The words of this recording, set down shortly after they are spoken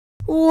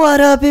What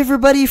up,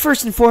 everybody?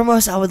 First and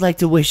foremost, I would like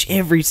to wish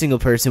every single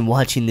person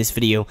watching this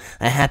video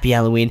a happy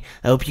Halloween.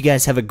 I hope you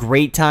guys have a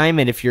great time,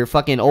 and if you're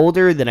fucking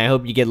older, then I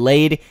hope you get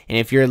laid, and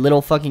if you're a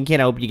little fucking kid,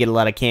 I hope you get a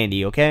lot of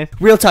candy, okay?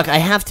 Real talk, I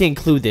have to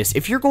include this.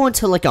 If you're going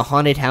to like a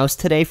haunted house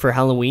today for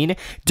Halloween,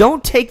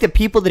 don't take the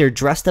people that are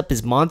dressed up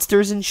as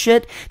monsters and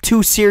shit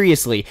too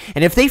seriously.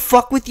 And if they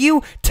fuck with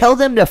you, tell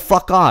them to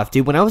fuck off,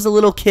 dude. When I was a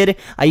little kid,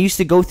 I used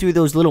to go through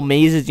those little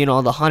mazes, you know,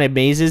 all the haunted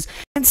mazes,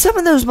 and some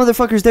of those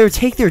motherfuckers there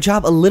take their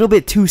job a little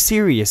bit too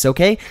serious,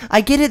 okay?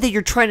 I get it that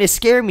you're trying to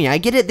scare me. I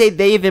get it that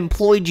they've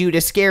employed you to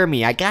scare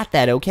me. I got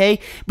that, okay?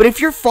 But if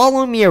you're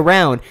following me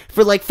around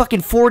for like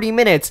fucking 40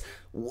 minutes,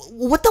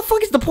 what the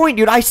fuck is the point,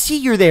 dude? I see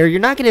you're there. You're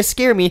not gonna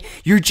scare me.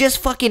 You're just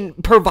fucking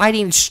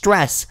providing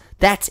stress.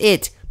 That's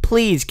it.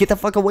 Please, get the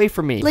fuck away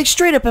from me. Like,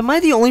 straight up, am I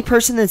the only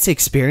person that's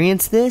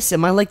experienced this?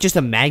 Am I, like, just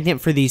a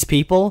magnet for these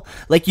people?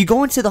 Like, you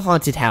go into the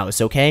haunted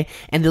house, okay?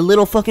 And the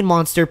little fucking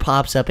monster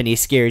pops up and he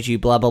scares you,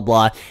 blah, blah,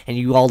 blah. And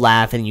you all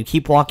laugh and you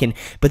keep walking.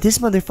 But this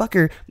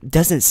motherfucker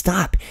doesn't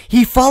stop.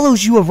 He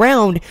follows you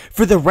around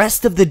for the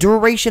rest of the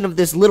duration of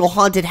this little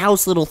haunted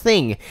house little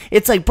thing.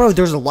 It's like, bro,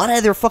 there's a lot of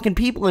other fucking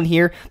people in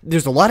here.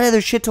 There's a lot of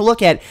other shit to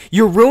look at.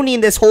 You're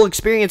ruining this whole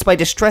experience by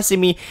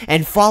distressing me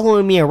and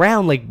following me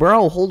around. Like,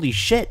 bro, holy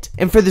shit.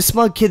 And for the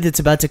smug kid that's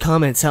about to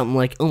comment something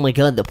like, oh my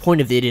god, the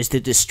point of it is to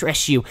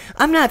distress you,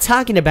 I'm not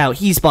talking about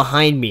he's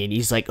behind me and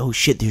he's like, oh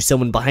shit, there's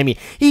someone behind me.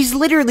 He's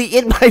literally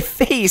in my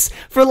face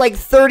for like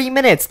 30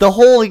 minutes, the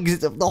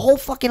whole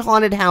fucking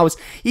haunted house.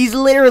 He's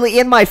literally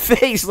in my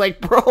face.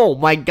 Like, bro,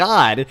 my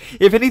god,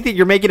 if anything,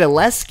 you're making it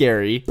less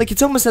scary. Like,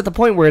 it's almost at the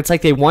point where it's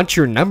like they want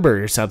your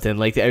number or something.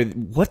 Like,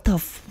 what do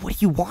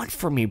you want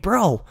from me,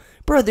 bro?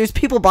 Bro, there's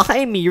people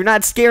behind me. You're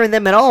not scaring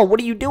them at all. What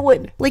are you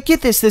doing? Like,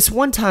 get this. This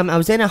one time, I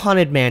was in a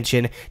haunted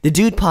mansion. The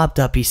dude popped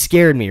up. He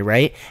scared me,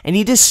 right? And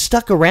he just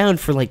stuck around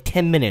for like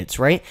 10 minutes,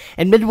 right?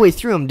 And midway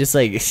through, I'm just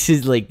like,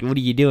 she's like, what are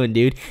you doing,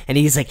 dude? And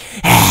he's like,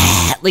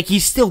 ah! Like,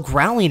 he's still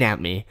growling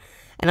at me.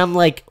 And I'm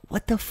like,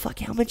 what the fuck?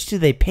 How much do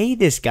they pay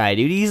this guy,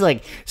 dude? He's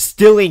like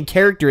still in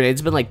character, and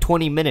it's been like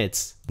 20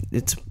 minutes.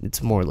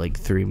 It's more like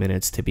 3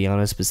 minutes, to be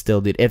honest. But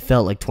still, dude, it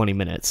felt like 20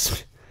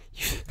 minutes.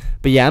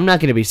 But yeah, I'm not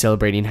going to be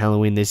celebrating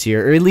Halloween this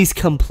year, or at least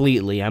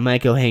completely. I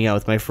might go hang out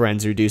with my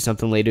friends or do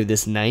something later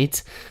this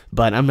night,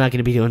 but I'm not going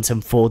to be doing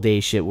some full day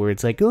shit where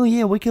it's like, oh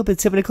yeah, wake up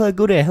at 7 o'clock,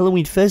 go to a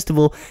Halloween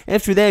festival,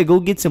 after that, go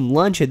get some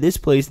lunch at this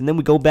place, and then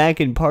we go back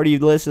and party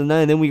the rest of the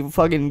night, and then we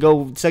fucking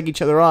go suck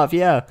each other off,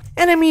 yeah.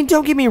 And I mean,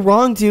 don't get me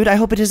wrong, dude, I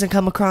hope it doesn't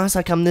come across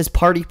like I'm this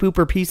party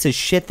pooper piece of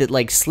shit that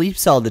like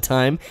sleeps all the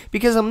time,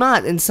 because I'm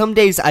not, and some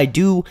days I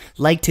do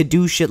like to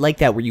do shit like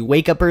that, where you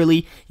wake up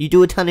early, you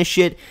do a ton of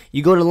shit,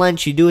 you go to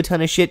lunch, you do a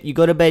ton of shit, you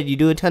go to bed, you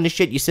do a ton of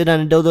shit, you sit on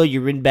a dodo,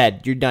 you're in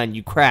bed, you're done,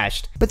 you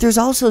crashed. But there's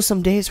also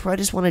some days where I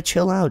just want to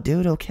chill out,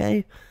 dude,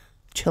 okay?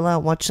 Chill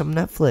out, watch some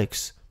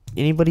Netflix.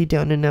 Anybody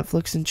down to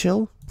Netflix and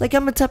chill? Like,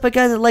 I'm the type of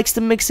guy that likes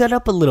to mix it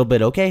up a little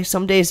bit, okay?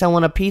 Some days I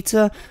want a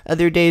pizza,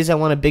 other days I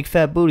want a big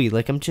fat booty,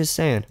 like, I'm just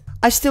saying.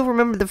 I still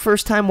remember the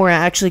first time where I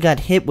actually got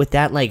hit with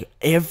that, like,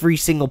 every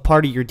single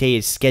part of your day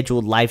is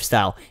scheduled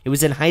lifestyle. It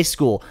was in high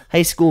school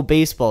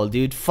baseball,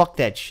 dude. Fuck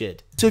that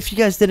shit. So if you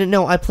guys didn't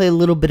know, I played a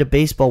little bit of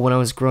baseball when I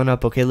was growing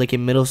up, okay, like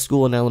in middle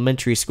school and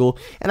elementary school.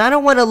 And I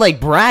don't want to, like,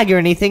 brag or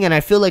anything, and I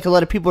feel like a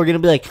lot of people are going to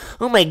be like,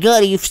 oh my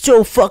god, he's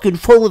so fucking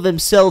full of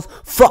himself.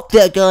 Fuck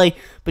that guy.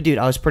 But dude,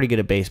 I was pretty good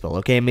at baseball,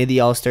 okay? I made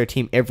the all-star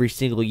team every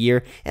single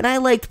year, and I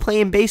liked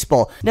playing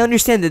baseball. Now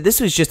understand that this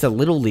was just a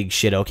little league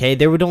shit, okay?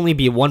 There would only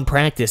be one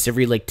practice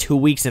every like 2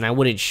 weeks, and I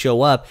wouldn't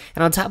show up.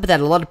 And on top of that,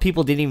 a lot of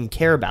people didn't even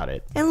care about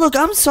it. And look,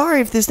 I'm sorry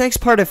if this next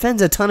part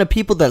offends a ton of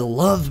people that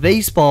love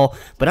baseball,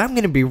 but I'm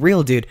gonna be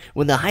real, dude.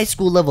 When the high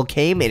school level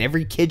came and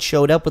every kid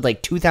showed up with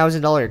like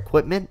 $2,000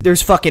 equipment,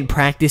 there's fucking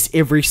practice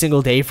every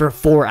single day for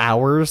 4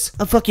 hours.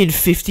 A fucking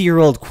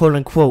 50-year-old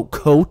quote-unquote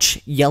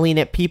coach yelling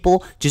at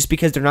people just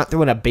because they're not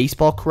throwing a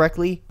baseball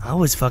correctly. I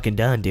was fucking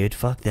done, dude.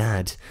 Fuck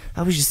that.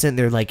 I was just sitting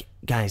there like,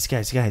 guys,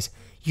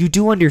 you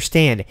do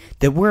understand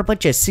that we're a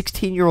bunch of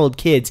 16-year-old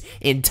kids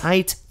in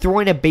tights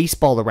throwing a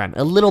baseball around,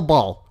 a little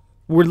ball.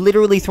 We're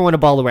literally throwing a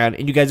ball around,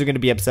 and you guys are going to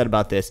be upset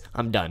about this.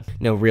 I'm done.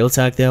 No, real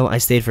talk, though, I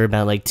stayed for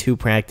about, like, 2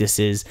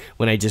 practices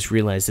when I just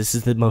realized this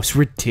is the most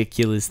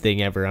ridiculous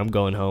thing ever. I'm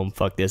going home.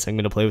 Fuck this. I'm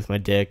going to play with my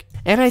dick.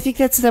 And I think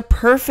that's the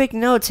perfect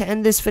note to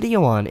end this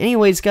video on.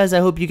 Anyways, guys, I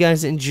hope you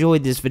guys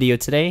enjoyed this video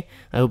today.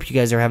 I hope you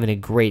guys are having a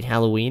great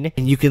Halloween.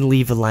 And you can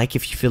leave a like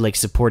if you feel like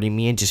supporting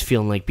me and just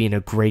feeling like being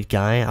a great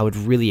guy. I would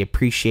really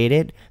appreciate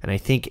it. And I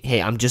think,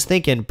 hey, I'm just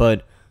thinking,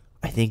 but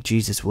I think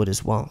Jesus would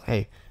as well.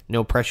 Hey.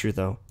 No pressure,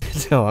 though.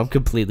 No, I'm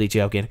completely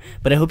joking.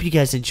 But I hope you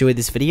guys enjoyed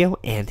this video,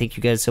 and thank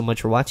you guys so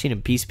much for watching,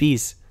 and peace,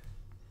 peace.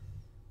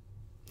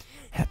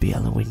 Happy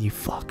Halloween, you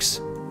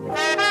fucks.